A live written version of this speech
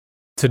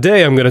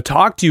Today, I'm going to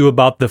talk to you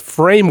about the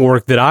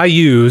framework that I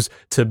use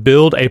to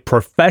build a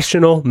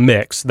professional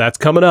mix. That's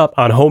coming up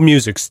on Home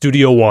Music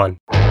Studio One.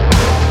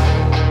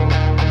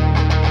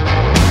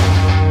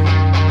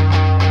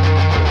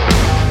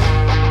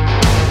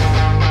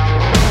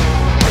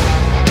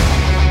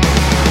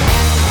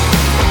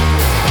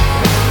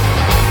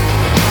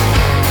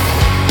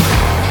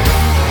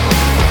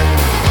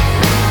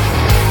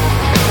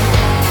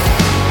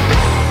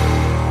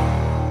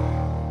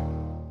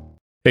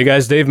 Hey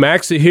guys, Dave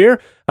Maxa here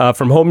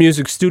from Home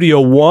Music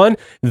Studio One.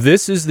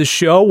 This is the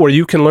show where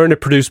you can learn to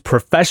produce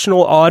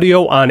professional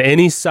audio on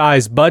any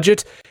size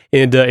budget.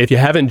 And if you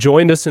haven't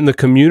joined us in the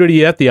community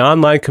yet, the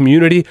online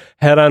community,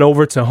 head on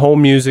over to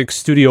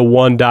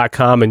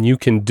homemusicstudio1.com and you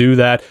can do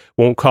that.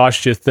 Won't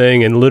cost you a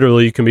thing, and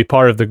literally you can be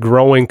part of the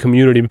growing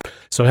community.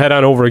 So head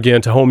on over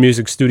again to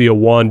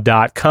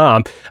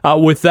homemusicstudio1.com.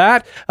 With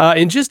that,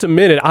 in just a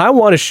minute, I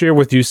want to share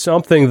with you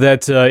something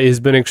that has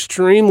been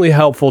extremely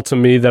helpful to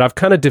me that I've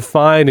kind of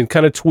defined and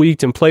kind of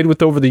tweaked and played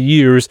with over the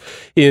years.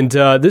 And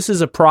this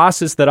is a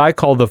process that I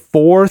call the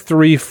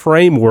 4-3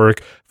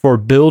 framework for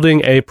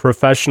building a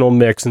professional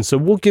mix. And so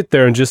we'll get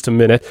there in just a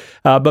minute.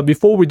 But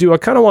before we do, I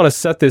kind of want to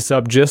set this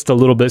up just a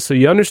little bit so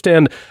you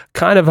understand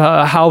kind of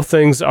how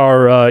things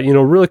are,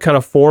 really kind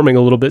of forming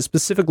a little bit,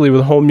 specifically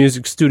with Home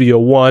Music Studio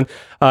One.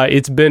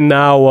 It's been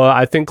now,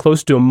 I think,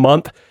 close to a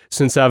month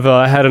since I've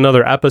had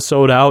another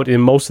episode out,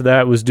 and most of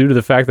that was due to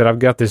the fact that I've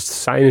got this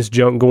sinus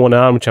junk going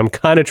on, which I'm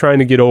kind of trying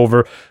to get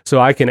over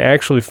so I can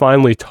actually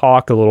finally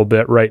talk a little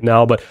bit right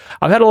now. But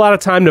I've had a lot of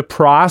time to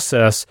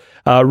process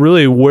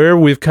really where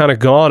we've kind of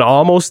gone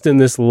almost in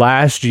this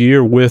last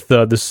year with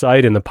the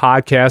site and the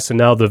podcast and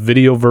now the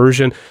video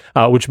version,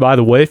 which, by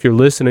the way, if you're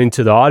listening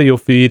to the audio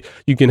feed,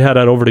 you can head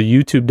on over to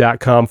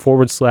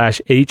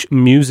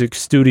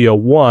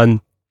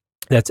youtube.com/HMusicStudio1.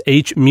 That's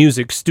H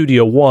Music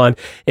Studio One,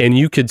 and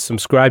you could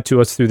subscribe to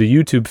us through the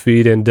YouTube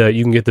feed, and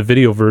you can get the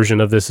video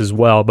version of this as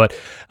well. But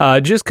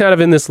just kind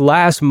of in this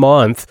last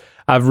month,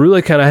 I've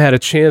really kind of had a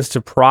chance to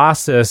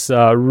process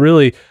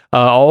really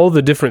all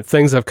the different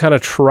things I've kind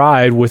of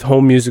tried with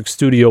Home Music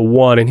Studio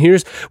One. And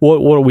here's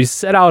what we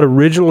set out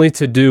originally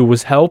to do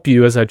was help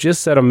you, as I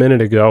just said a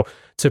minute ago,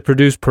 to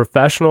produce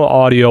professional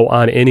audio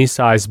on any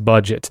size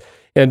budget.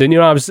 And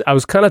I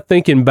was kind of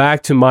thinking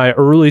back to my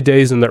early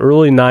days in the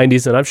early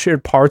 90s, and I've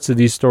shared parts of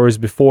these stories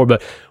before,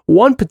 but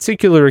one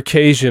particular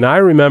occasion I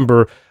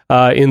remember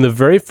in the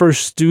very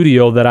first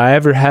studio that I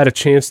ever had a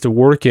chance to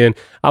work in.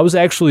 I was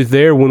actually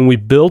there when we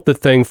built the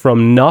thing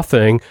from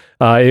nothing.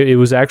 It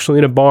was actually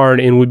in a barn,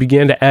 and we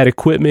began to add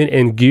equipment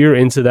and gear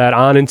into that,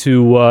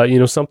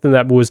 into something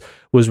that was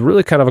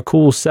really kind of a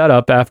cool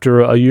setup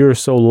after a year or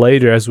so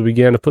later, as we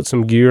began to put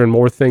some gear and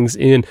more things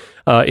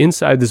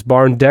inside this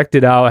barn, decked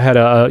it out, had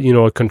a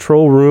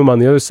control room on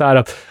the other side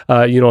of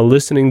a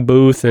listening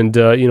booth, and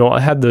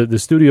I had the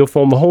studio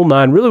foam, the whole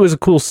nine. Really was a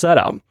cool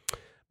setup.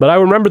 But I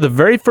remember the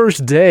very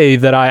first day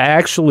that I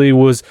actually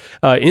was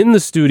in the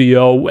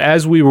studio,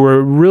 as we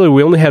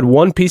only had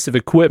one piece of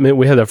equipment.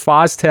 We had a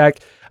Fostech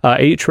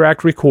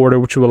 8-track recorder,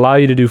 which would allow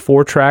you to do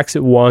 4 tracks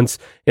at once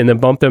and then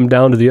bump them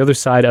down to the other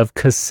side of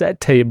cassette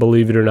tape,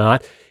 believe it or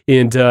not.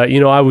 And,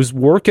 I was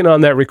working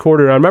on that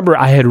recorder. I remember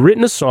I had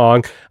written a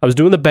song. I was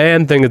doing the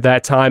band thing at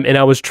that time, and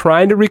I was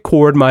trying to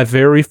record my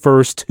very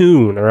first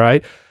tune, all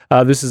right?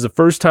 This is the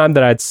first time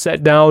that I'd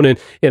sat down and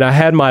I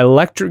had my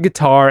electric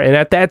guitar, and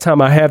at that time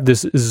I had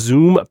this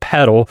Zoom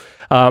pedal.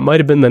 It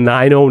might have been the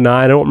 909.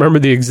 I don't remember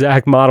the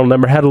exact model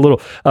number. It had a little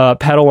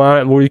pedal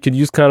on it where you could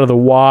use kind of the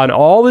wah, and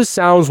all the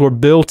sounds were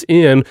built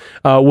in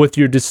with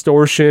your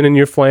distortion and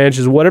your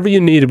flanges. Whatever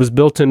you needed was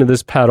built into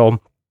this pedal.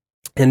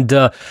 And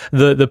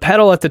the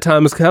pedal at the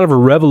time was kind of a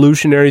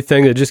revolutionary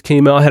thing that just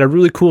came out. It had a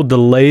really cool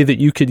delay that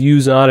you could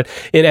use on it,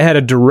 and it had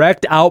a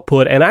direct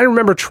output. And I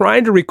remember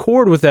trying to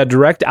record with that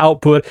direct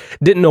output.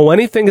 Didn't know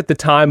anything at the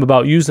time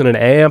about using an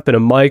amp and a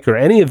mic or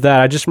any of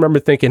that. I just remember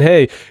thinking,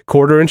 hey,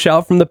 1/4 inch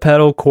out from the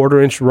pedal,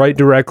 1/4 inch right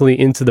directly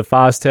into the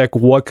Fostech.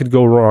 What could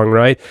go wrong,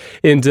 right?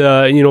 And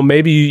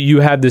maybe you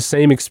had the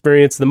same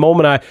experience. The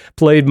moment I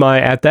played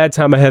at that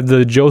time I had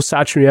the Joe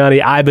Satriani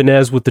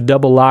Ibanez with the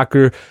double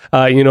locker,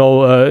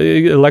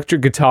 electric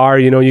guitar.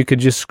 You could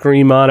just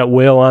scream on it,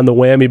 wail on the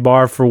whammy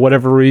bar for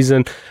whatever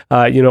reason.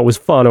 It was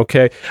fun.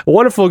 Okay, a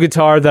wonderful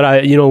guitar that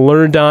I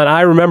learned on. I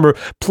remember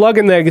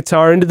plugging that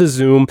guitar into the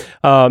Zoom,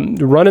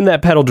 running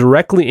that pedal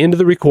directly into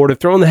the recorder,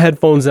 throwing the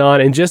headphones on,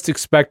 and just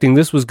expecting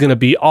this was going to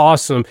be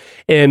awesome.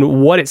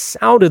 And what it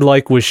sounded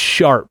like was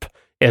sharp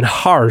and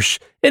harsh,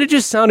 and it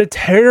just sounded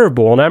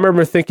terrible. And I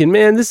remember thinking,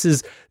 man, this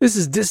is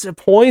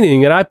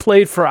disappointing. And I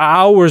played for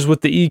hours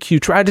with the EQ,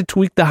 tried to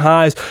tweak the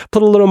highs,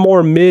 put a little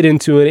more mid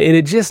into it, and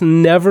it just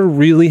never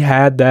really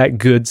had that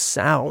good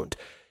sound.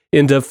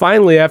 And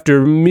finally,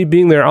 after me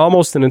being there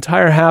almost an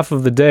entire half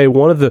of the day,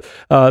 one of the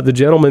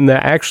gentlemen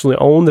that actually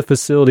owned the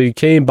facility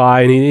came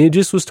by, and he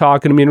just was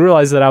talking to me and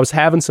realized that I was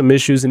having some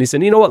issues. And he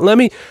said, you know what, let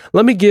me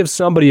give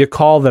somebody a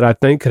call that I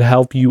think could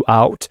help you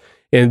out.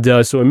 And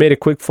so I made a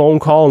quick phone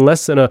call, and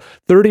less than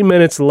 30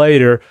 minutes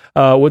later,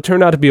 what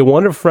turned out to be a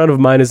wonderful friend of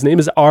mine, his name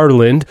is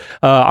Arlen.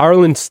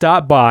 Arlen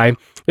stopped by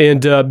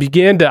and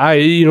began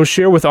to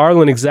share with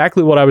Arlen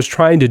exactly what I was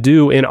trying to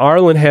do. And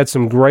Arlen had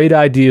some great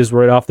ideas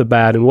right off the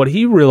bat. And what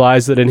he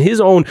realized that in his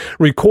own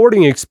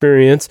recording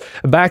experience,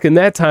 back in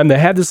that time, they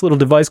had this little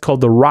device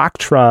called the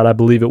Rocktron, I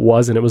believe it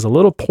was, and it was a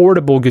little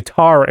portable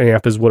guitar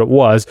amp is what it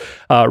was.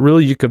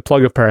 Really, you could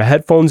plug a pair of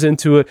headphones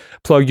into it,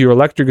 plug your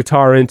electric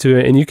guitar into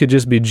it, and you could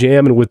just be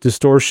jamming with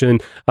distortion,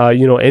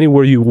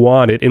 anywhere you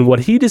wanted. And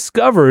what he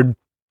discovered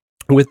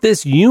with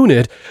this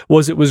unit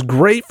was it was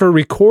great for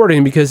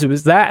recording because it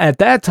was at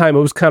that time, it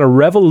was kind of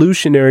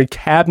revolutionary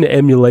cabinet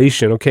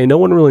emulation. Okay. No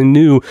one really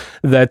knew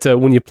that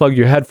when you plug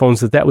your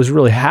headphones that was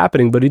really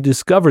happening, but he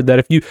discovered that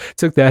if you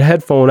took that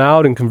headphone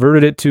out and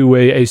converted it to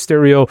a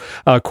stereo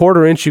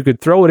quarter inch, you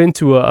could throw it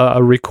into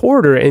a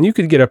recorder and you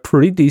could get a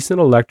pretty decent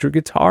electric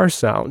guitar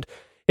sound.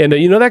 And,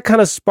 that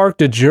kind of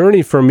sparked a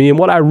journey for me. And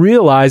what I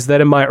realized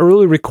that in my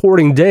early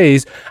recording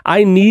days,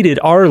 I needed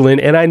Arlen,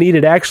 and I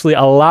needed actually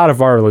a lot of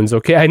Arlens,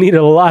 okay? I needed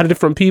a lot of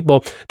different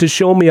people to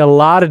show me a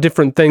lot of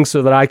different things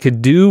so that I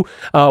could do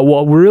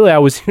what really I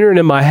was hearing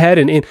in my head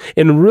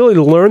and really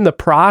learn the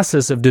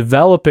process of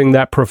developing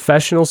that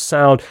professional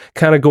sound,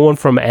 kind of going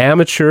from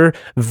amateur,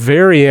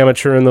 very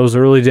amateur in those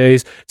early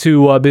days,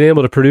 to being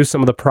able to produce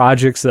some of the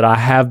projects that I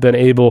have been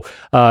able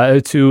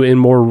to in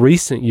more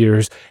recent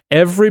years.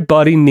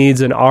 Everybody needs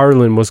an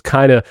Arlen was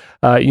kind of,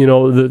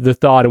 the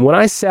thought. And when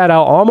I sat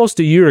out almost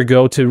a year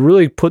ago to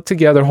really put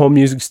together Home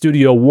Music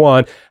Studio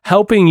One,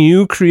 helping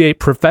you create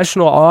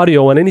professional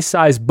audio on any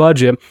size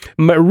budget,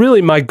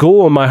 my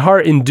goal and my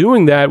heart in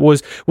doing that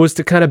was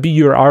to kind of be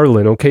your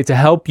Arlen, okay, to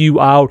help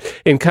you out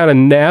and kind of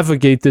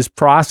navigate this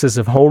process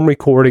of home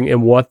recording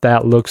and what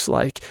that looks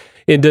like.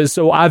 And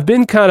so I've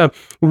been kind of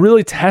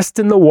really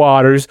testing the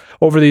waters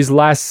over these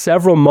last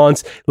several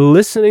months,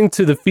 listening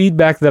to the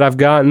feedback that I've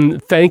gotten.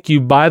 Thank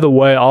you, by the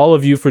way, all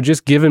of you for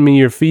just giving me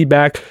your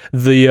feedback,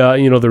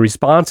 the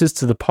responses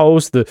to the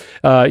post,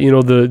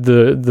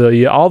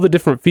 all the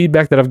different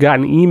feedback that I've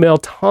gotten, email,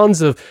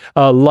 tons of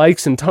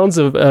likes and tons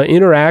of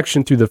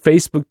interaction through the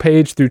Facebook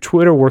page, through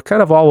Twitter. We're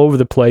kind of all over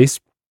the place.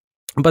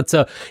 But,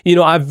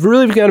 I've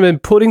really kind of been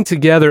putting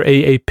together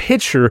a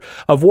picture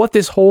of what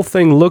this whole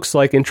thing looks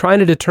like and trying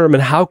to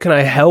determine how can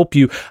I help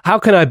you? How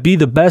can I be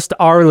the best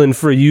Arlen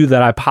for you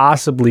that I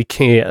possibly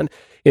can?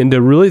 And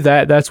really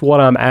that's what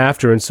I'm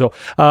after. And so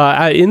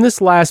in this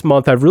last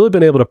month, I've really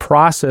been able to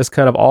process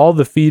kind of all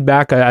the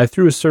feedback. I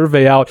threw a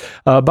survey out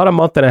about a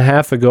month and a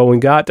half ago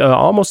and got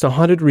almost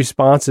 100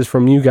 responses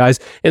from you guys.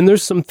 And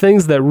there's some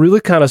things that really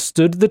kind of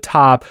stood to the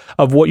top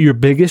of what your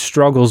biggest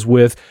struggles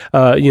with,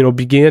 are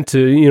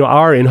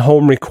in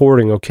home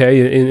recording.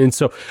 Okay. And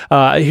so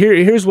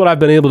here's what I've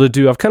been able to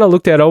do. I've kind of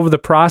looked at over the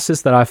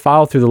process that I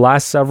filed through the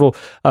last several,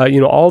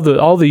 all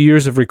the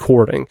years of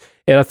recording.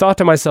 And I thought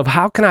to myself,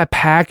 how can I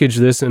package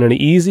this in an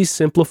easy,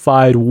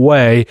 simplified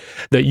way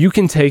that you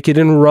can take it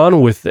and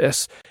run with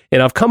this?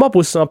 And I've come up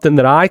with something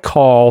that I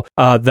call the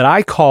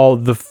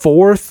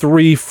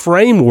 4-3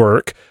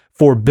 framework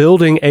for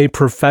building a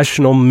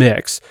professional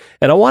mix.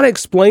 And I want to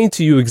explain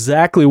to you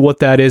exactly what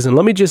that is. And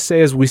let me just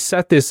say as we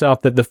set this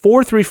up that the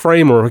 4-3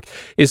 framework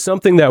is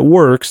something that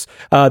works,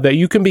 that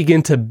you can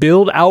begin to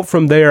build out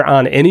from there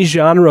on any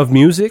genre of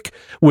music,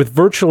 with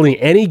virtually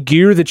any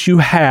gear that you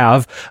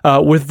have,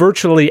 with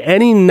virtually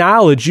any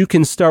knowledge. You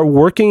can start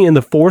working in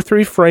the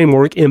 4-3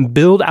 framework and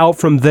build out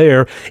from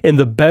there. And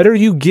the better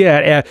you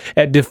get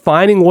at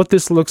defining what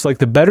this looks like,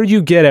 the better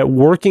you get at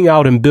working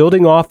out and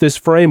building off this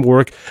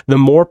framework, the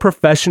more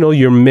professional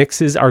your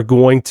mixes are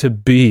going to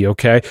be,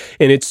 okay?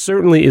 And it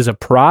certainly is a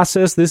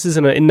process. This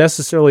isn't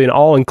necessarily an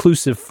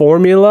all-inclusive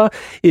formula.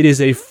 It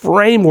is a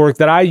framework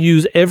that I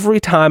use every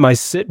time I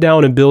sit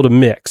down and build a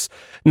mix.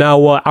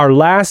 Now, our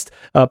last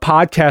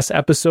podcast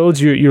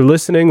episodes, you're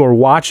listening or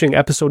watching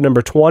episode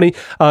number 20,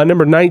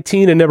 number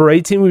 19, and number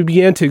 18, we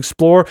began to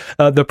explore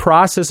the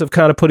process of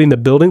kind of putting the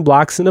building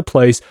blocks into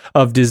place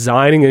of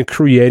designing and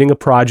creating a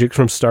project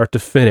from start to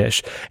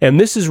finish. And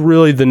this is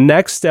really the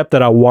next step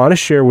that I want to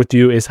share with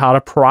you, is how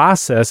to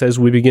process as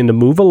we begin to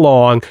move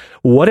along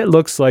what it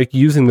looks like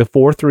using the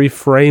 4-3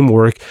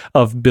 framework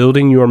of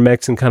building your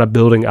mix and kind of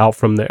building out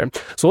from there.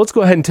 So let's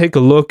go ahead and take a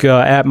look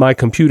at my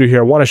computer here.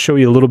 I want to show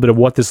you a little bit of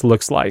what this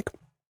looks like.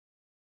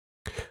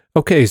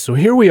 Okay, so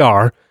here we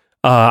are.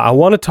 I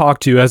want to talk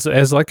to you,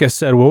 as like I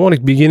said, we want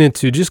to begin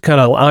into just kind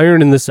of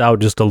ironing this out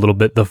just a little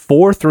bit, the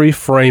 4-3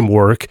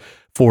 framework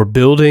for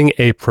building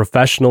a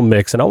professional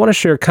mix. And I want to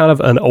share kind of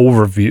an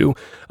overview.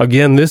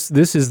 Again, this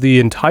is the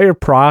entire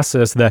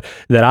process that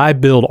I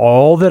build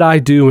all that I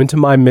do into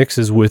my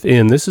mixes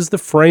within. This is the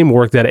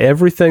framework that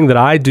everything that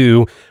I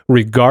do,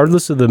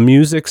 regardless of the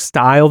music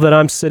style that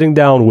I'm sitting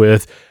down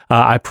with,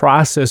 I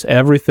process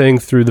everything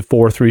through the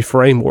 4-3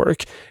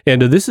 framework.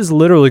 And this is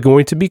literally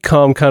going to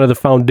become kind of the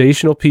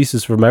foundational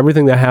pieces from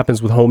everything that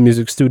happens with Home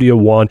Music Studio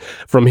One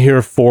from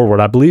here forward.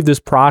 I believe this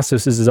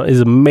process is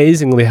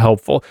amazingly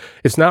helpful.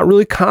 It's not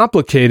really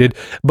complicated,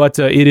 but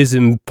it is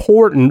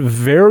important,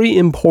 very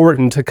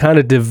important, to kind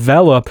of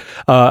develop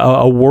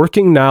a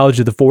working knowledge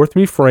of the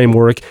 4-3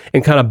 framework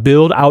and kind of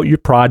build out your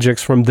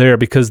projects from there,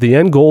 because the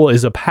end goal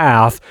is a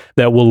path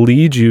that will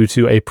lead you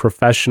to a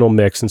professional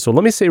mix. And so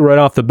let me say right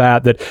off the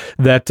bat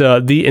that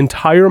the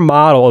entire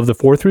model of the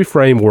 4-3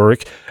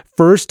 framework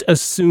first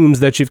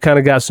assumes that you've kind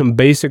of got some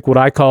basic, what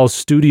I call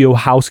studio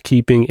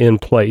housekeeping in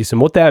place.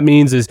 And what that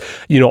means is,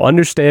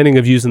 understanding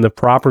of using the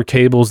proper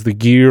cables, the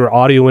gear,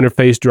 audio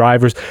interface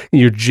drivers,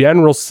 your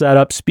general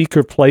setup,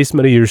 speaker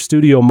placement of your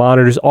studio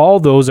monitors. All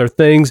those are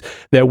things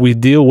that we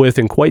deal with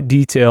in quite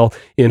detail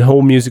in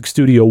Home Music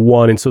Studio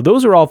One. And so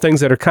those are all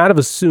things that are kind of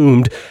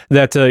assumed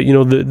that,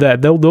 that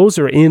those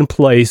are in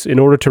place in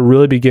order to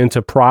really begin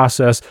to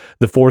process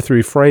the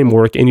 4-3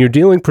 framework. And you're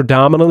dealing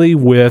predominantly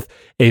with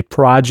a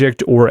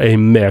project or a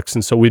mix.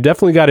 And so we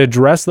definitely got to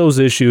address those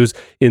issues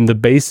in the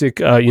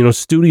basic,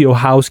 studio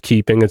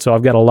housekeeping. And so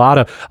I've got a lot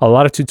of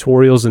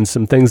tutorials and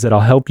some things that'll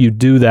help you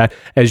do that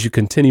as you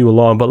continue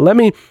along. But let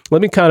me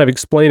kind of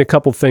explain a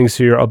couple things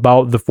here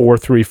about the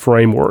 4-3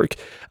 framework.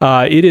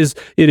 It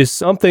is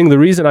something, the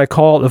reason I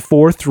call it the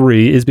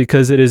 4-3 is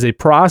because it is a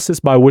process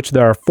by which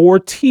there are 4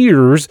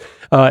 tiers,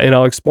 and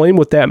I'll explain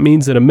what that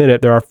means in a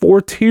minute. There are 4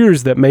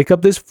 tiers that make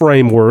up this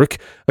framework.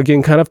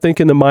 Again, kind of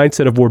think in the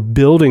mindset of we're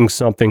building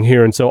something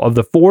here. And so of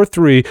the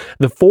 4-3,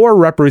 the 4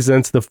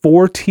 represents the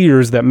 4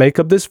 tiers that make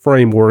up this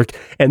framework.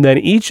 And then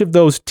each of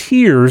those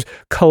tiers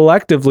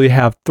collectively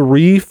have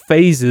 3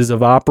 phases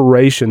of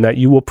operation that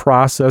you will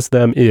process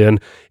them in.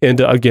 And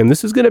again,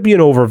 this is going to be an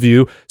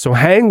overview, so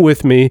hang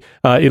with me.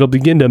 It'll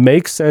begin to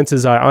make sense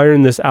as I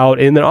iron this out.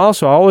 And then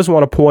also, I always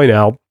want to point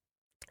out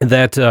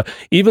that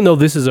even though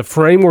this is a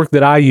framework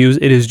that I use,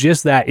 it is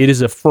just that. It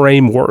is a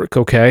framework,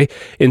 okay?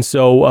 And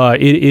so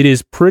it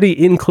is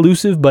pretty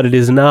inclusive, but it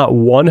is not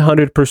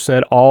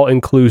 100%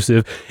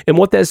 all-inclusive. And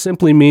what that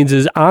simply means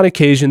is, on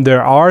occasion,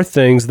 there are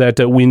things that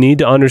we need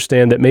to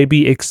understand that may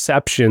be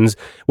exceptions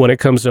when it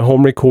comes to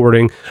home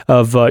recording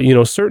of,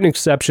 certain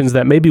exceptions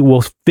that maybe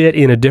will fit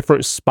in a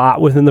different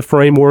spot within the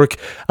framework.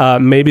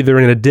 Maybe they're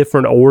in a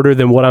different order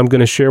than what I'm going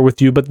to share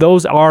with you, but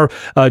those are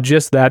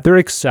just that. They're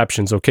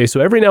exceptions, okay?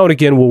 So every now and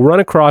again, we'll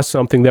run across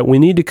something that we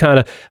need to kind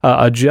of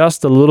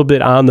adjust a little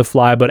bit on the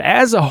fly. But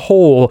as a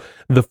whole,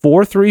 the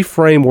 4-3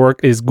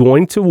 framework is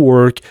going to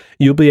work.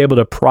 You'll be able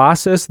to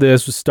process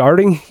this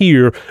starting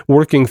here,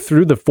 working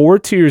through the 4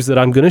 tiers that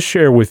I'm going to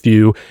share with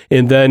you,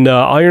 and then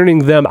ironing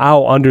them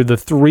out under the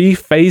 3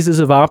 phases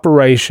of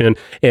operation.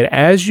 And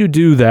as you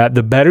do that,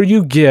 the better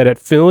you get at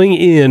filling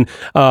in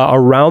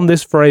around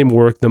this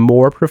framework, the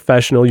more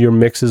professional your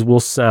mixes will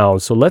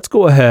sound. So let's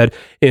go ahead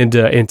and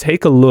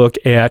take a look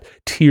at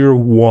tier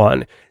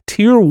 1.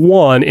 Tier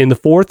 1 in the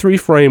 4-3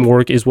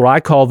 framework is what I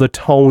call the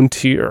tone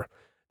tier.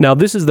 Now,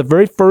 this is the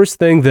very first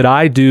thing that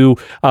I do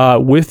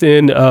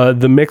within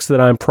the mix that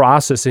I'm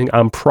processing.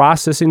 I'm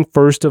processing,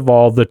 first of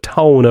all, the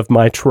tone of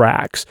my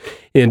tracks.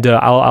 And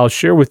I'll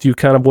share with you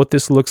kind of what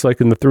this looks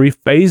like in the 3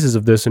 phases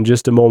of this in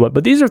just a moment.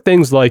 But these are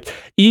things like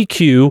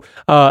EQ,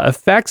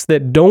 effects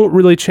that don't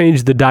really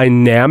change the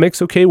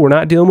dynamics, okay? We're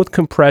not dealing with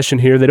compression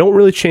here. They don't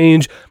really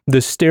change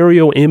the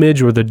stereo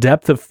image or the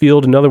depth of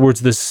field. In other words,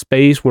 the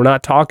space. We're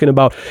not talking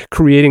about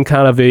creating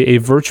kind of a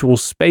virtual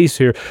space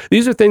here.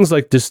 These are things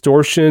like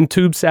distortion,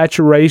 tube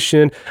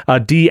saturation,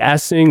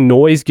 de-essing,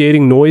 noise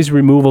gating, noise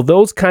removal,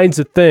 those kinds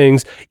of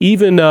things.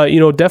 Even,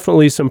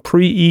 definitely some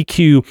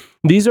pre-EQ.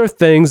 These are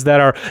things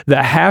that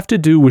have to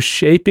do with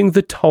shaping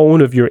the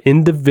tone of your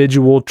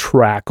individual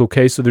track,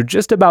 okay? So they're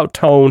just about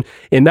tone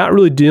and not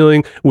really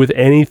dealing with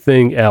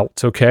anything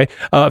else, okay?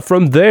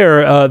 From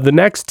there, the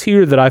next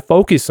tier that I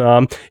focus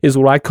on is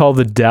what I call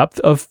the depth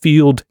of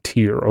field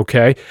tier,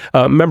 okay?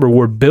 Remember,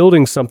 we're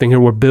building something here.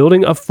 We're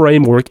building a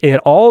framework, and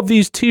all of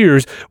these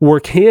tiers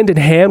work hand in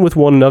hand with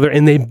one another,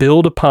 and they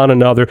build upon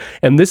another.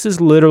 And this is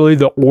literally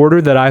the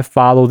order that I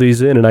follow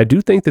these in, and I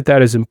do think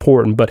that is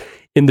important. But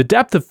in the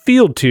depth of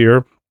field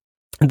tier,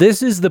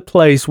 this is the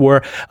place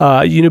where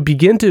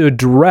begin to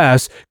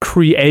address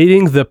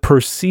creating the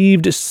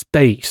perceived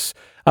space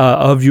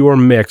of your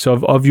mix,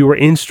 of your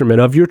instrument,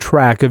 of your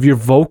track, of your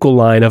vocal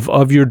line,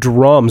 of your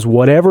drums,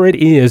 whatever it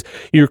is.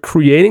 You're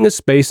creating a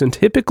space, and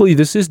typically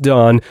this is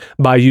done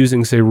by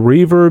using, say,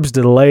 reverbs,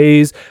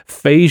 delays,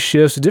 phase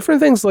shifts,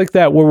 different things like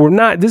that,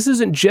 where this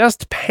isn't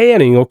just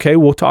panning, okay?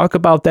 We'll talk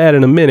about that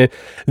in a minute.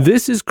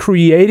 This is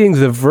creating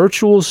the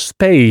virtual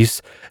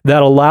space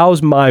that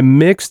allows my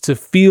mix to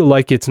feel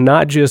like it's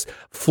not just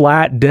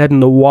flat, dead in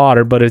the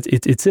water, but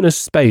it's in a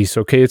space,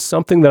 okay? It's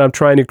something that I'm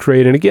trying to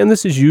create. And again,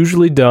 this is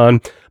usually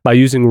done by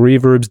using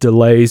reverbs,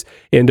 delays,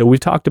 and we've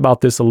talked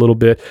about this a little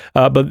bit,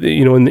 but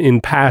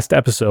in past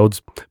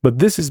episodes. But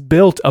this is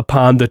built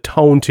upon the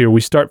tone tier.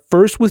 We start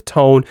first with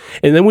tone,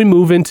 and then we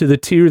move into the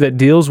tier that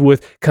deals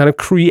with kind of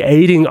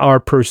creating our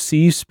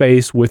perceived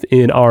space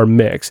within our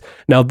mix.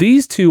 Now,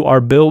 these two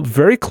are built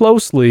very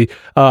closely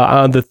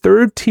on the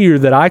third tier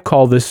that I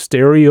call the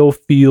stereo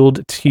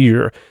field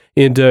tier.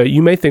 And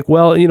you may think,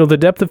 well, the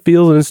depth of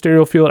field and the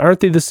stereo field,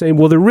 aren't they the same?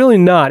 Well, they're really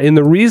not. And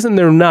the reason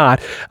they're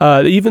not,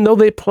 even though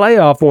they play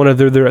off one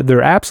another,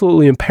 they're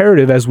absolutely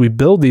imperative as we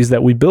build these,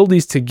 that we build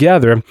these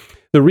together.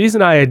 The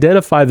reason I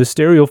identify the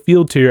stereo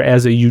field tier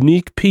as a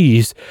unique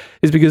piece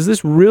is because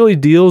this really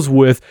deals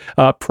with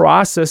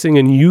processing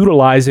and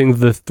utilizing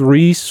the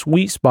three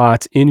sweet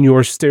spots in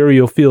your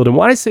stereo field. And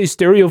when I say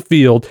stereo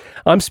field,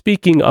 I'm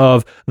speaking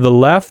of the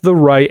left, the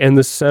right, and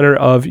the center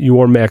of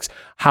your mix.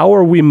 How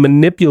are we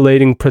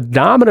manipulating,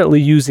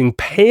 predominantly using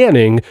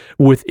panning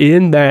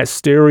within that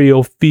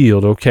stereo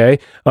field, okay?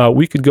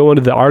 We could go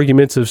into the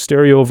arguments of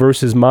stereo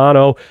versus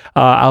mono.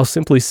 I'll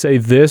simply say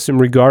this in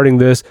regarding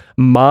this.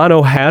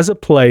 Mono has a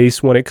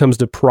place when it comes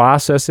to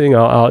processing.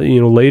 I'll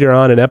later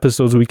on in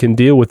episodes we can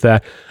deal with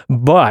that.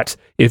 But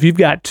if you've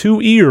got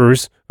two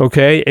ears,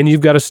 okay, and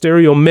you've got a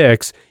stereo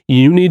mix,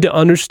 you need to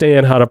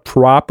understand how to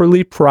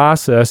properly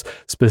process,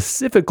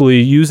 specifically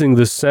using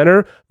the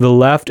center, the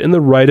left, and the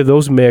right of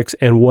those mix,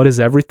 and what does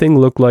everything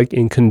look like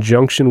in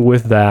conjunction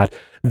with that.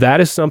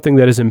 That is something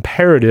that is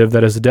imperative.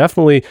 That is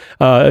definitely,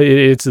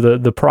 it's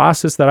the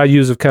process that I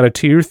use of kind of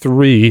tier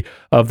 3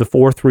 of the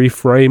 4-3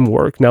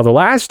 framework. Now, the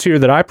last tier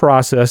that I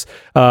process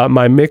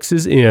my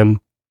mixes in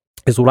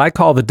is what I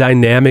call the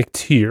dynamic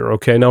tier,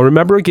 okay? Now,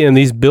 remember, again,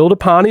 these build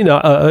upon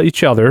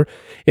each other,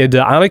 and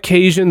on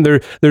occasion,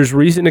 there's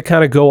reason to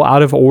kind of go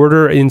out of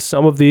order in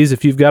some of these.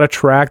 If you've got a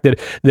track that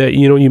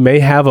you may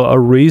have a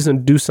reason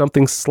to do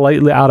something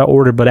slightly out of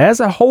order, but as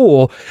a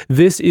whole,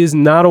 this is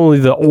not only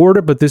the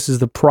order, but this is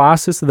the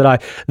process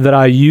that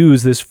I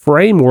use, this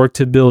framework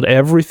to build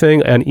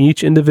everything on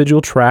each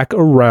individual track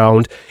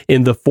around.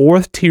 And the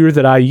fourth tier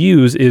that I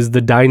use is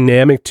the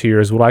dynamic tier,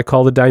 is what I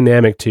call the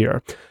dynamic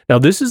tier. Now,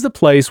 this is the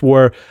place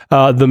where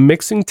the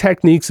mixing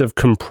techniques of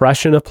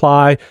compression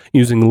apply,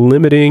 using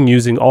limiting,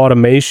 using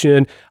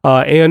automation,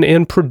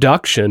 and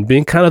production,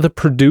 being kind of the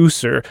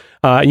producer.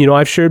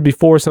 I've shared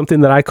before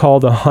something that I call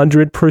the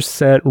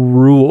 100%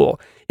 rule.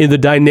 In the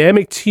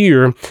dynamic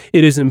tier,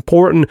 it is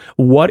important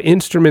what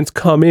instruments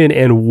come in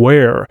and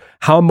where.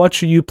 How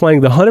much are you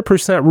playing? The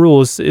 100%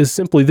 rule is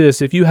simply this.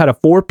 If you had a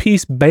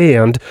 4-piece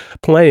band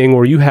playing,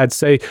 or you had,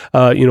 say,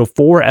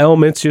 4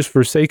 elements, just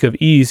for sake of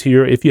ease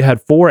here, if you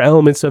had 4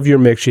 elements of your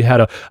mix, you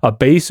had a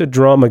bass, a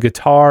drum, a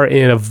guitar,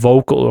 and a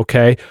vocal,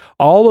 okay?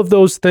 All of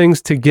those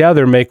things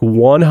together make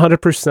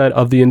 100%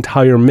 of the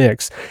entire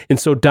mix. And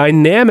so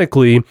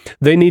dynamically,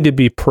 they need to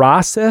be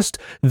processed,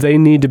 they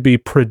need to be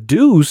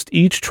produced,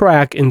 each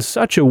track, in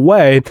such a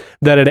way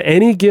that at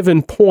any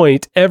given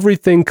point,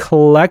 everything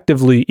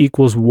collectively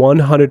equals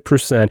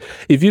 100%.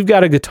 If you've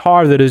got a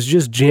guitar that is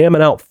just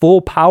jamming out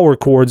full power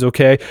chords,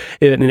 okay,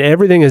 and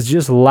everything is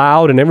just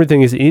loud and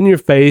everything is in your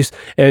face,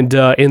 and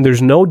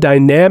there's no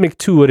dynamic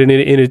to it, and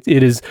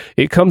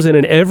it comes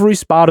in every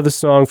spot of the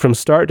song from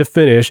start to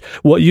finish,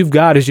 what you've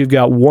got is you've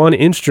got one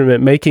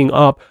instrument making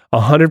up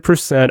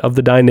 100% of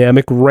the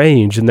dynamic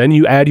range, and then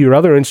you add your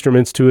other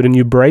instruments to it and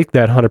you break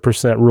that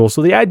 100% rule.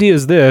 So the idea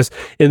is this: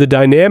 in the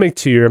dynamic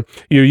tier,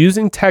 you're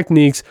using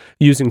techniques,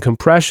 using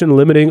compression,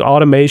 limiting,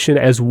 automation,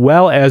 as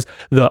well as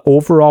the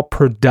overall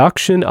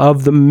production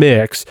of the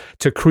mix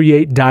to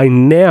create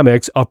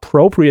dynamics,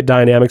 appropriate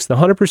dynamics. The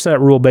 100%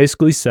 rule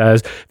basically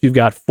says if you've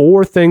got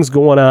 4 things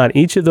going on,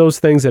 each of those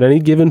things at any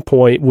given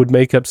point would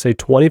make up, say,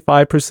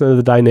 25% of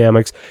the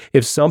dynamics.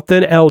 If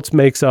something else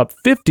makes up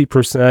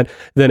 50%,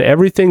 then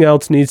everything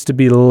else needs to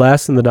be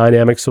less than the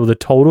dynamics, so the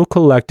total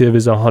collective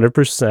is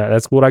 100%.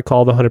 That's what I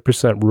call the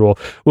 100% rule.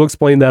 We'll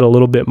explain that a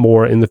little bit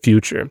more in the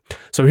future.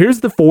 So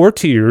here's the 4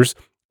 tiers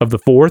of the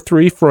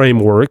 4-3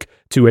 framework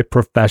to a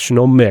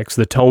professional mix: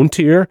 the tone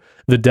tier,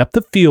 the depth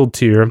of field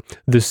tier,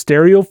 the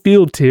stereo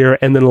field tier,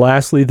 and then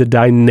lastly, the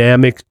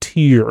dynamic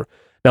tier.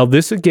 Now,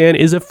 this again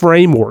is a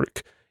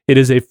framework. It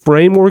is a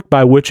framework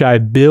by which I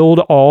build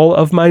all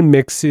of my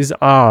mixes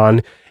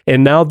on.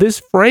 And now this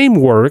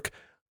framework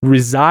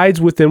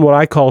resides within what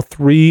I call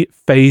 3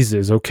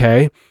 phases,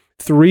 okay?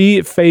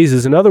 3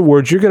 phases. In other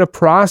words, you're going to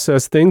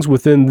process things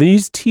within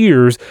these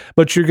tiers,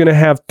 but you're going to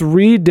have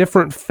 3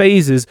 different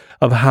phases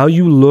of how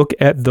you look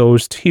at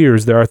those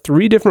tiers. There are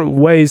 3 different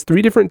ways,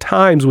 3 different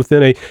times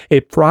within a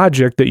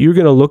project that you're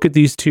going to look at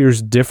these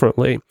tiers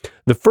differently.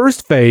 The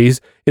first phase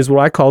is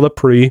what I call the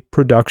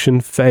pre-production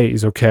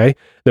phase, okay?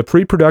 The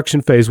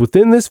pre-production phase.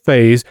 Within this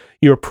phase,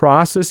 you're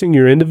processing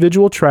your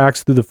individual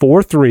tracks through the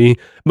 4-3,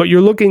 but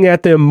you're looking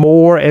at them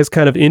more as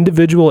kind of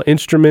individual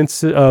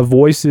instruments,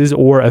 voices,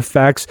 or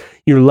effects.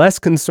 You're less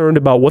concerned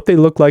about what they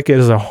look like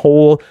as a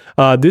whole.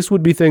 This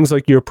would be things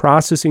like you're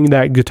processing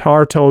that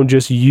guitar tone,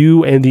 just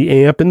you and the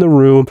amp in the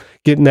room,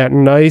 getting that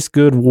nice,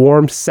 good,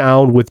 warm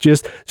sound with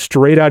just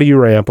straight out of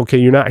your amp, okay?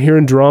 You're not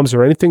hearing drums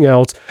or anything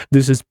else.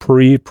 This is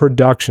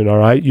pre-production, all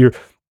right?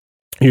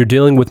 You're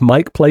dealing with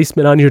mic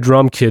placement on your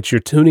drum kits. You're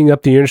tuning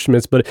up the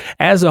instruments, but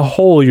as a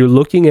whole, you're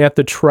looking at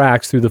the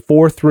tracks through the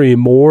 4-3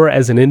 more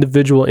as an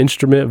individual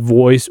instrument,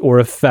 voice, or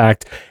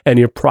effect, and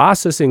you're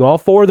processing all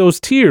 4 of those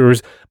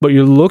tiers, but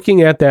you're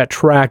looking at that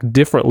track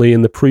differently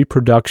in the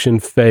pre-production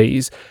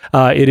phase.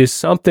 It is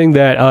something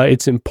that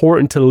it's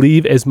important to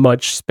leave as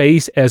much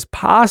space as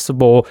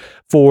possible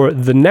for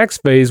the next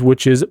phase,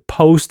 which is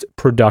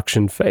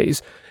post-production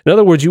phase. In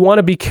other words, you want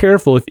to be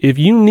careful. If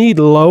you need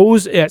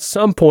lows at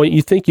some point,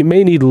 you think you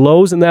may need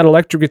lows in that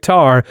electric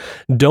guitar,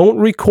 don't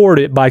record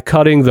it by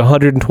cutting the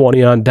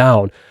 120 on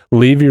down.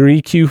 Leave your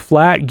EQ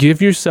flat.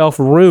 Give yourself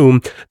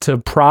room to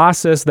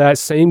process that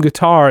same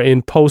guitar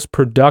in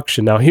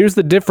post-production. Now, here's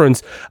the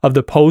difference of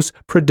the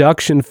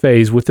post-production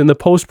phase. Within the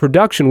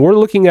post-production, we're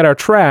looking at our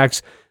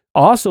tracks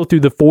also through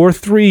the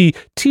 4-3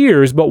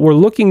 tiers, but we're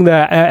looking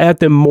at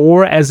them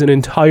more as an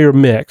entire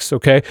mix,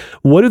 okay?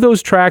 What do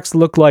those tracks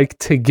look like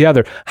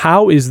together?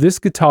 How is this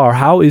guitar,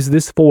 how is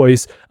this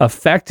voice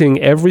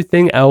affecting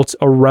everything else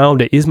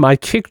around it? Is my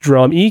kick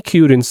drum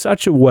EQ'd in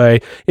such a way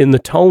in the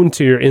tone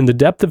tier, in the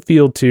depth of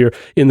field tier,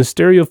 in the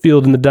stereo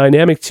field, in the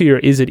dynamic tier?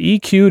 Is it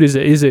EQ'd?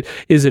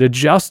 Is it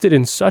adjusted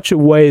in such a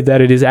way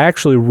that it is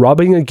actually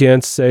rubbing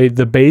against, say,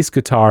 the bass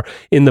guitar?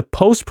 In the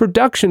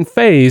post-production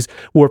phase,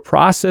 we're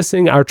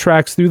processing our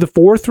tracks through the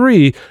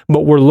 4-3,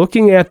 but we're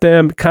looking at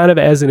them kind of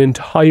as an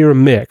entire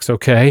mix,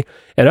 okay?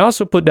 And I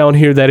also put down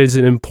here that it's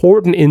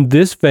important in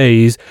this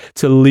phase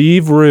to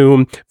leave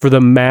room for the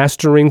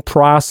mastering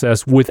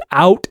process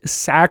without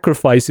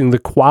sacrificing the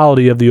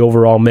quality of the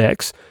overall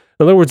mix.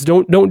 In other words,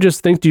 don't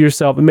just think to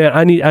yourself, man,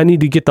 I need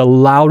to get the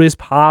loudest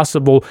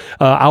possible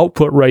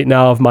output right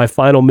now of my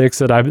final mix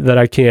that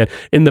I can.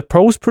 In the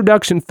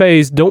post-production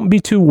phase, don't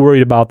be too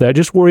worried about that.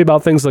 Just worry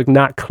about things like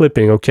not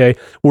clipping, okay?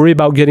 Worry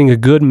about getting a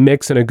good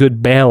mix and a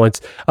good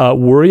balance.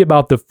 Worry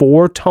about the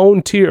 4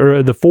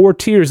 tiers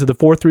of the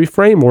 4-3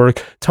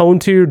 framework: tone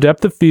tier,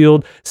 depth of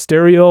field,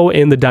 stereo,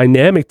 and the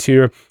dynamic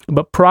tier.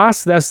 But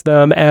process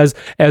them as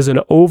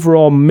an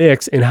overall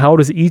mix, and how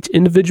does each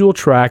individual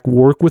track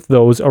work with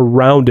those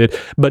around it.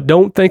 But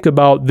don't think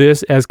about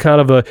this as kind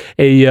of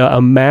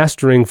a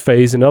mastering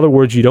phase. In other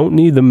words, you don't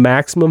need the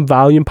maximum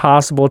volume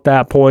possible at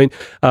that point.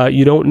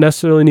 You don't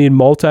necessarily need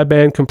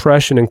multi-band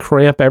compression and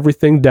cramp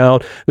everything down.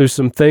 There's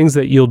some things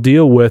that you'll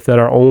deal with that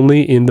are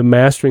only in the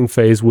mastering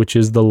phase, which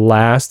is the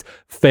last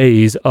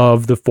phase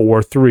of the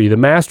 4-3, the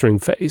mastering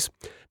phase.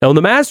 Now, in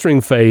the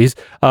mastering phase,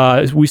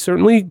 we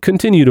certainly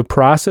continue to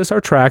process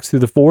our tracks through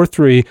the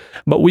 4-3,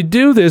 but we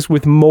do this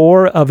with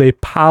more of a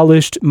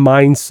polished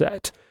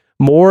mindset,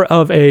 more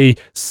of a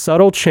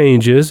subtle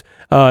changes.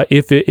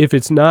 If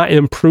it's not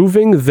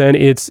improving, then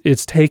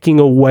it's taking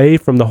away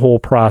from the whole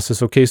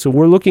process. Okay, so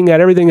we're looking at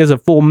everything as a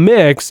full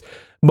mix,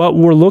 but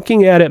we're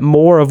looking at it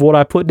more of what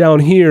I put down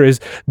here is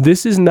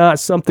this is not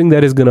something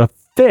that is going to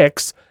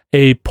fix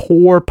a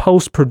poor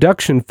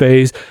post-production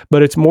phase,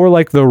 but it's more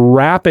like the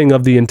wrapping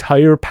of the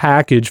entire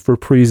package for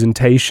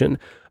presentation.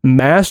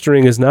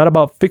 Mastering is not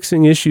about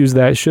fixing issues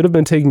that should have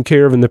been taken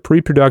care of in the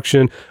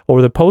pre-production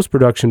or the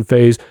post-production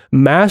phase.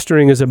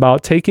 Mastering is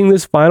about taking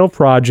this final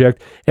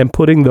project and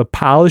putting the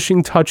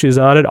polishing touches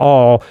on it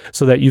all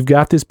so that you've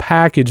got this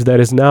package that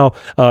is now,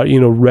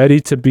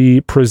 ready to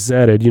be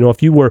presented.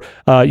 If you were,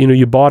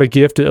 you bought a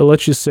gift,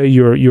 let's just say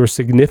your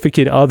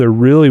significant other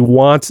really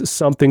wants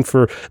something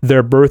for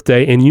their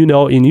birthday, and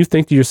you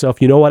think to yourself,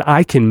 you know what,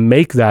 I can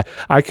make that.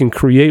 I can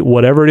create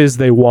whatever it is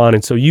they want.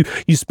 And so you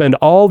spend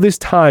all this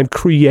time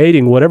creating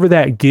whatever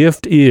that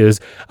gift is.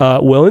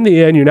 Well, in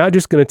the end, you're not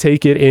just going to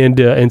take it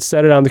and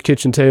set it on the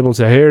kitchen table and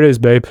say, here it is,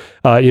 babe.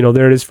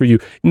 There it is for you.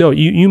 No,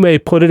 you may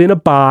put it in a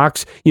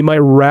box. You might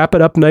wrap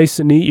it up nice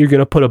and neat. You're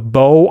going to put a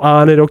bow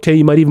on it. Okay.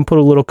 You might even put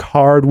a little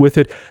card with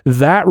it.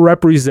 That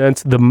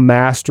represents the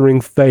mastering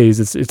phase.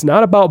 It's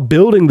not about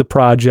building the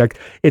project.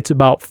 It's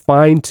about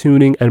fine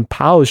tuning and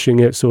polishing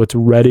it so it's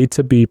ready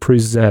to be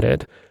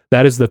presented.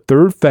 That is the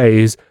third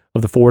phase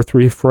of the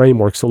 4-3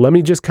 framework. So let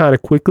me just kind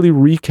of quickly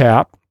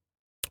recap.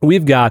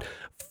 We've got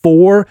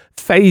 4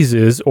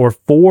 phases or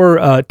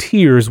 4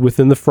 tiers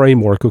within the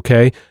framework,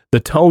 okay? The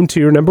tone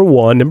tier, number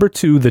 1. Number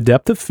 2, the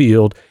depth of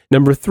field.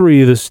 Number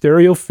 3, the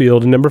stereo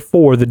field. And number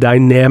 4, the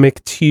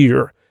dynamic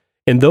tier.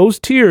 And those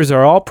tiers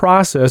are all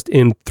processed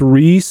in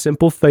 3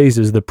 simple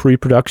phases: the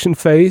pre-production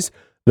phase,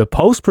 the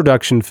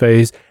post-production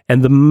phase,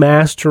 and the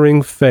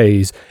mastering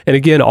phase. And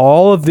again,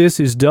 all of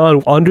this is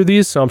done under the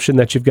assumption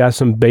that you've got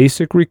some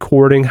basic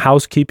recording,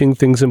 housekeeping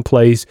things in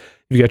place.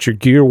 You've got your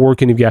gear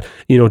working. You've got,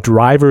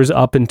 drivers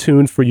up and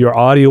tuned for your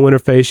audio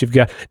interface. You've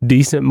got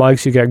decent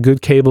mics. You've got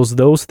good cables,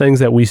 those things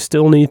that we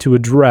still need to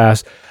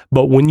address.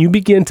 But when you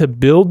begin to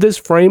build this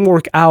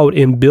framework out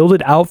and build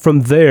it out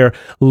from there,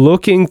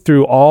 looking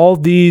through all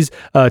these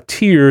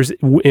tiers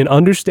and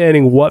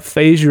understanding what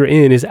phase you're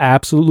in is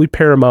absolutely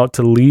paramount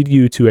to lead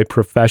you to a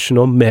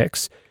professional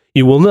mix.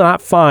 You will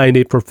not find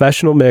a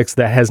professional mix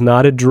that has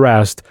not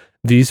addressed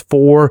these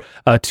 4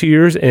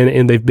 tiers,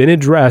 and they've been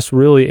addressed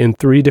really in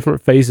 3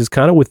 different phases,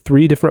 kind of with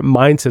 3 different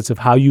mindsets of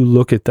how you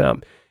look at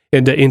them.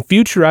 And in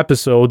future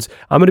episodes,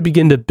 I'm going to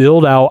begin to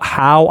build out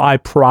how I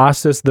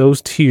process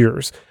those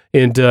tiers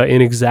and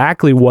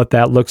exactly what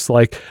that looks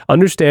like.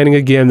 Understanding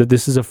again that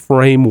this is a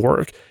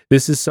framework.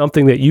 This is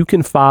something that you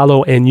can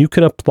follow and you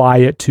can apply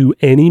it to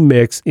any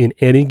mix in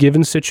any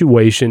given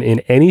situation, in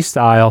any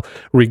style,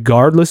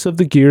 regardless of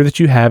the gear that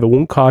you have. It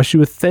won't cost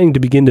you a thing to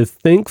begin to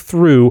think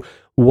through,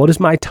 what does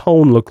my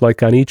tone look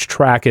like on each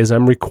track as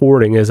I'm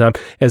recording, as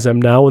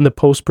I'm now in the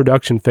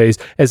post-production phase,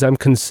 as I'm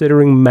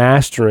considering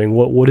mastering?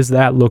 What does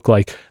that look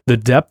like? The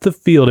depth of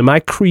field. Am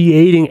I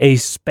creating a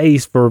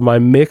space for my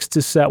mix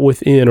to set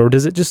within, or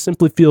does it just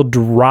simply feel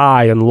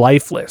dry and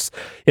lifeless?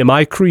 Am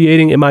I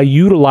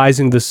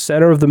utilizing the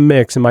center of the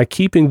mix? Am I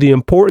keeping the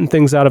important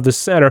things out of the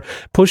center,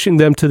 pushing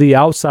them to the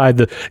outside,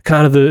 the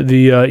kind of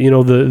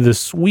the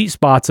sweet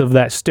spots of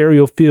that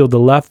stereo field, the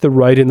left, the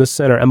right, and the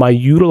center? Am I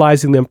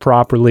utilizing them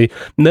properly?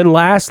 And then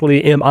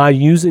lastly, am I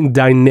using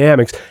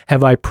dynamics?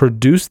 Have I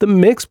produced the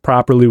mix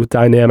properly with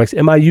dynamics?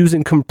 Am I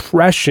using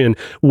compression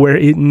where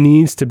it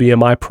needs to be?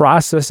 Am I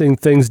processing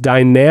things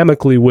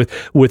dynamically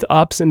with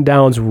ups and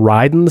downs,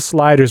 riding the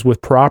sliders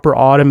with proper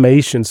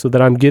automation so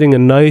that I'm getting a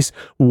nice,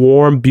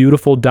 warm,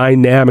 beautiful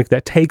dynamic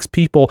that takes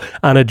people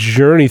on a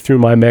journey through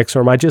my mix? Or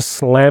am I just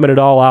slamming it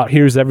all out?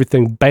 Here's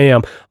everything,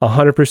 bam,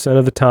 100%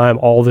 of the time,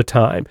 all the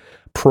time.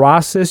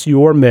 Process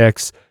your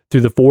mix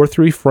through the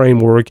 4-3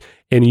 framework,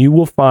 and you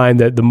will find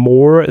that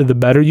the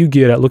better you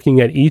get at looking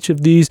at each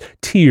of these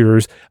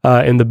tiers,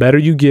 and the better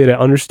you get at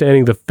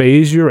understanding the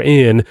phase you're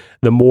in,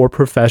 the more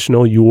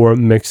professional your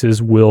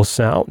mixes will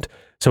sound.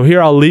 So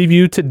here I'll leave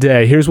you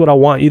today. Here's what I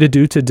want you to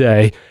do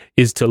today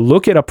is to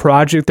look at a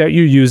project that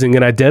you're using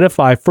and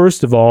identify,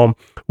 first of all,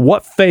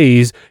 what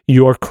phase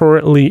you're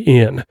currently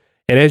in.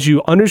 And as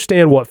you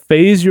understand what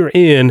phase you're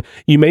in,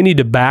 you may need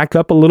to back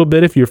up a little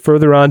bit if you're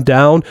further on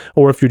down,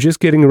 or if you're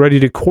just getting ready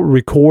to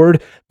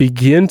record,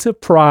 begin to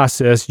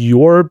process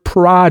your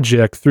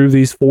project through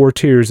these 4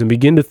 tiers and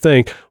begin to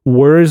think,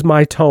 where is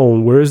my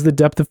tone? Where is the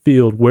depth of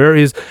field? Where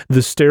is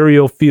the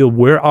stereo field?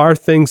 Where are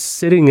things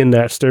sitting in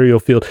that stereo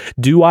field?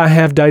 Do I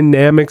have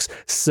dynamics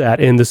set?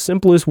 And the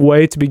simplest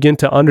way to begin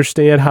to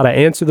understand how to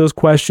answer those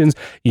questions,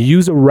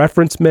 use a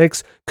reference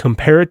mix,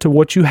 compare it to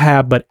what you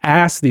have, but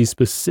ask these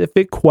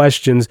specific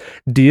questions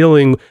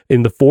dealing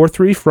in the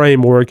 4-3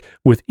 framework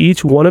with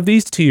each one of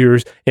these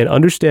tiers and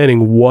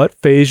understanding what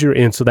phase you're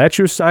in. So that's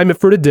your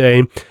assignment for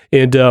today.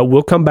 And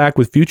we'll come back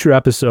with future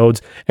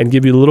episodes and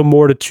give you a little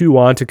more to chew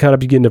on to kind of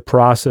begin to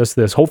process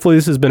this. Hopefully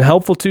this has been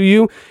helpful to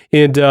you.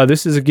 And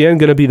this is, again,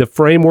 going to be the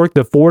framework,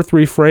 the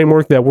 4-3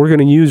 framework that we're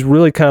going to use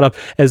really kind of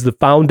as the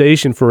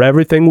foundation for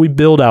everything we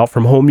build out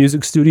from Home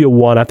Music Studio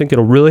One. I think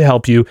it'll really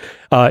help you.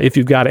 If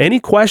you've got any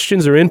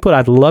questions or input,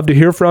 I'd love to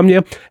hear from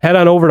you. Head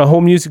on over to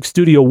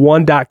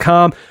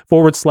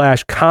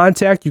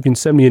homemusicstudio1.com/contact. You can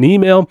send me an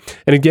email.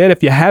 And again,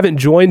 if you haven't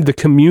joined the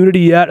community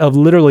yet of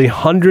literally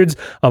hundreds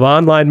of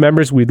online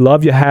members, we'd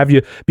love to have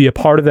you be a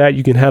part of that.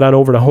 You can head on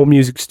over to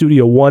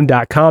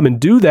homemusicstudio1.com and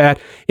do that.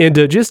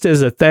 And just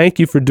as a thank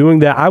you for doing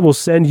that, I will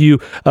send you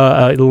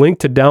a link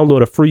to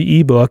download a free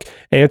ebook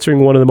answering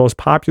one of the most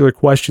popular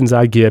questions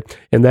I get,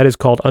 and that is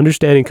called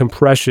Understanding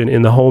Compression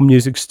in the Home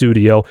Music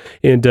Studio.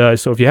 And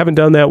so if you haven't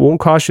done that, it won't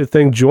cost you a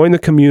thing. Join the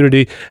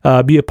community,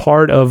 be a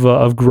part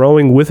of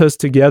growing with us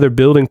together,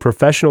 building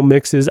professional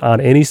mixes on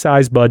any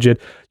size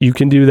budget. You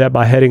can do that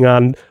by heading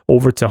on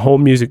over to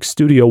Home Music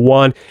Studio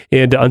One.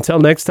 And until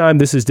next time,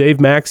 this is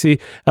Dave Maxey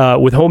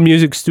with Home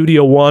Music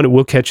Studio One.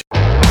 We'll catch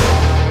you.